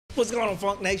What's going on,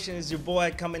 Funk Nation? It's your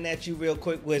boy coming at you real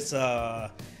quick with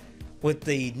the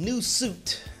new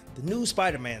suit, the new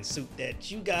Spider-Man suit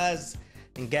that you guys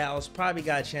and gals probably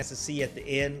got a chance to see at the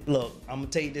end. Look, I'm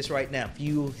gonna tell you this right now. If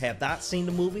you have not seen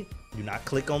the movie, do not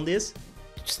click on this.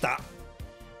 Stop.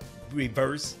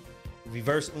 Reverse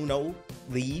uno,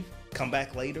 leave, come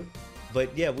back later.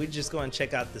 But yeah, we're just going to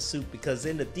check out the suit because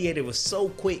in the theater it was so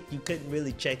quick you couldn't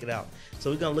really check it out.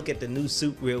 So we're going to look at the new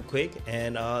suit real quick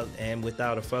and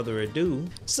without a further ado.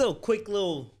 So quick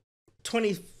little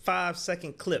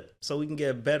 25-second clip so we can get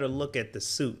a better look at the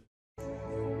suit.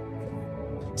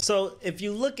 So if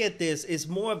you look at this, it's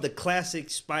more of the classic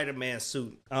Spider-Man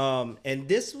suit. And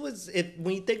this was,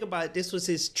 when you think about it, this was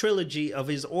his trilogy of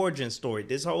his origin story.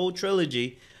 This whole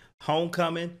trilogy,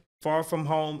 Homecoming, Far From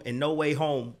Home, and No Way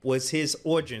Home, was his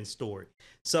origin story.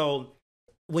 So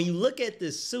when you look at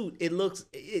this suit, it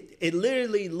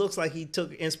literally looks like he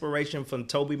took inspiration from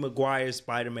Tobey Maguire's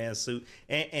Spider-Man suit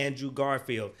and Andrew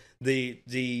Garfield.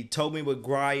 The Tobey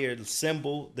Maguire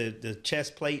symbol, the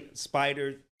chest plate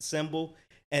spider symbol,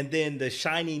 and then the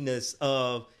shininess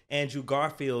of Andrew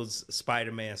Garfield's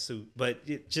Spider-Man suit.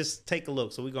 But just take a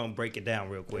look. So we're gonna break it down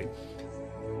real quick.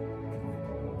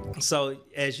 So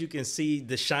as you can see,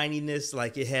 the shininess,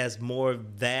 like it has more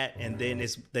of that, and then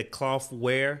it's the cloth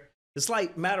wear. It's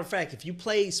like, matter of fact, if you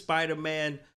played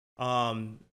Spider-Man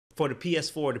for the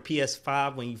PS4 or the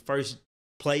PS5 when you first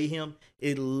play him,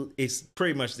 it's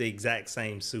pretty much the exact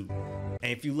same suit.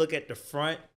 And if you look at the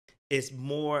front, it's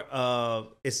more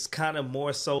it's kind of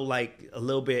more so like a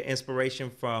little bit of inspiration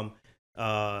from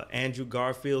Andrew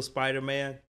Garfield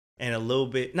Spider-Man. And a little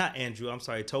bit, not Andrew, I'm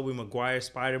sorry, Tobey Maguire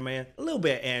Spider-Man. A little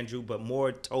bit of Andrew, but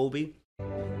more Tobey.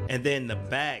 And then the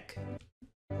back,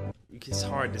 it's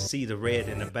hard to see the red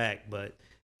in the back, but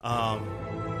I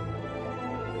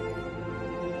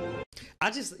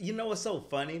just, you know what's so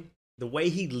funny? The way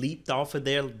he leaped off of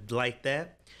there like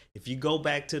that. If you go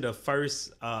back to the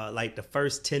first, like the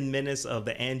first 10 minutes of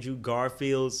the Andrew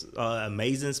Garfield's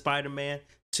Amazing Spider-Man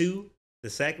 2, the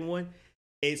second one,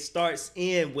 it starts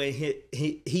in when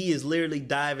he is literally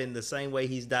diving the same way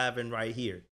he's diving right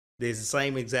here. There's the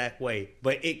same exact way,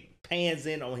 but it pans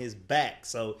in on his back,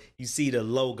 so you see the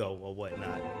logo or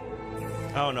whatnot.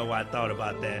 I don't know why I thought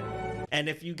about that. And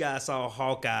if you guys saw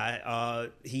Hawkeye,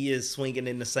 he is swinging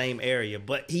in the same area,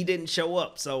 but he didn't show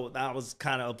up, so I was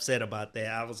kind of upset about that.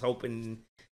 I was hoping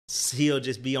he'll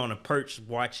just be on a perch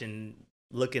watching,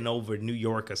 looking over New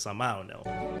York or something. I don't know.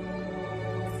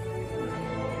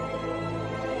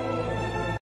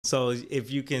 So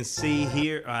if you can see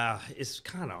here, it's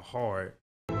kind of hard.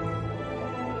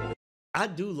 I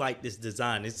do like this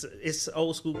design. It's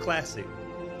old school classic.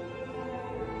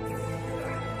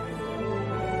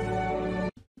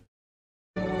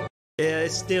 Yeah,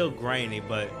 it's still grainy,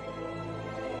 but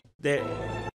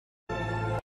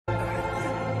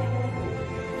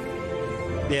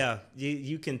yeah,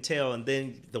 you can tell. And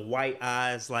then the white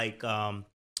eyes, like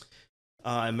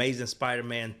Amazing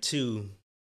Spider-Man 2.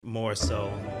 More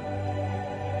so.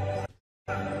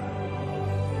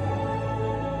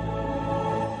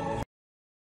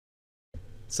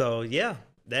 So yeah,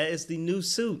 that is the new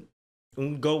suit. We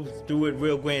can go through it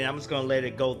real quick. I'm just gonna let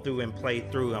it go through and play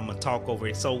through. I'm gonna talk over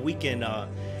it so we can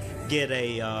get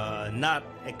a not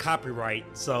a copyright.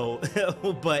 So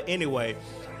but anyway,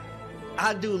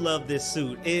 I do love this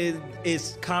suit.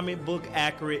 It's comic book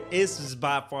accurate. This is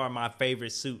by far my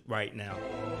favorite suit right now.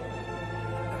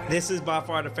 This is by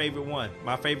far the favorite one.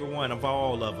 My favorite one of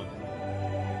all of them.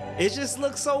 It just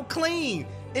looks so clean.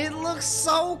 It looks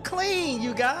so clean,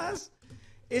 you guys.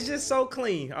 It's just so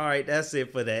clean. All right, that's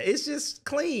it for that. It's just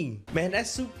clean. Man, that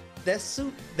suit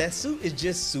is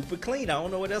just super clean. I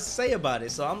don't know what else to say about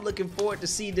it. So I'm looking forward to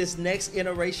see this next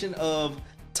iteration of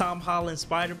Tom Holland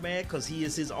Spider-Man, because he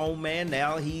is his own man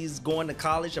now. He's going to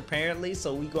college apparently,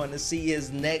 so we're going to see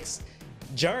his next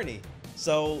journey.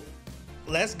 So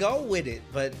let's go with it.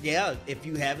 But yeah, if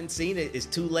you haven't seen it, it's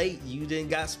too late. You didn't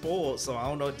got spoiled, so I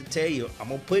don't know what to tell you. I'm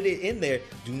gonna put it in there.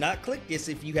 Do not click this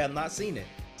if you have not seen it.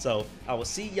 So I will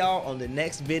see y'all on the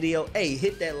next video. Hey,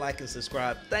 hit that like and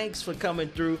subscribe. Thanks for coming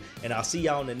through, and I'll see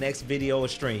y'all on the next video or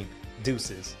stream.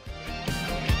 Deuces.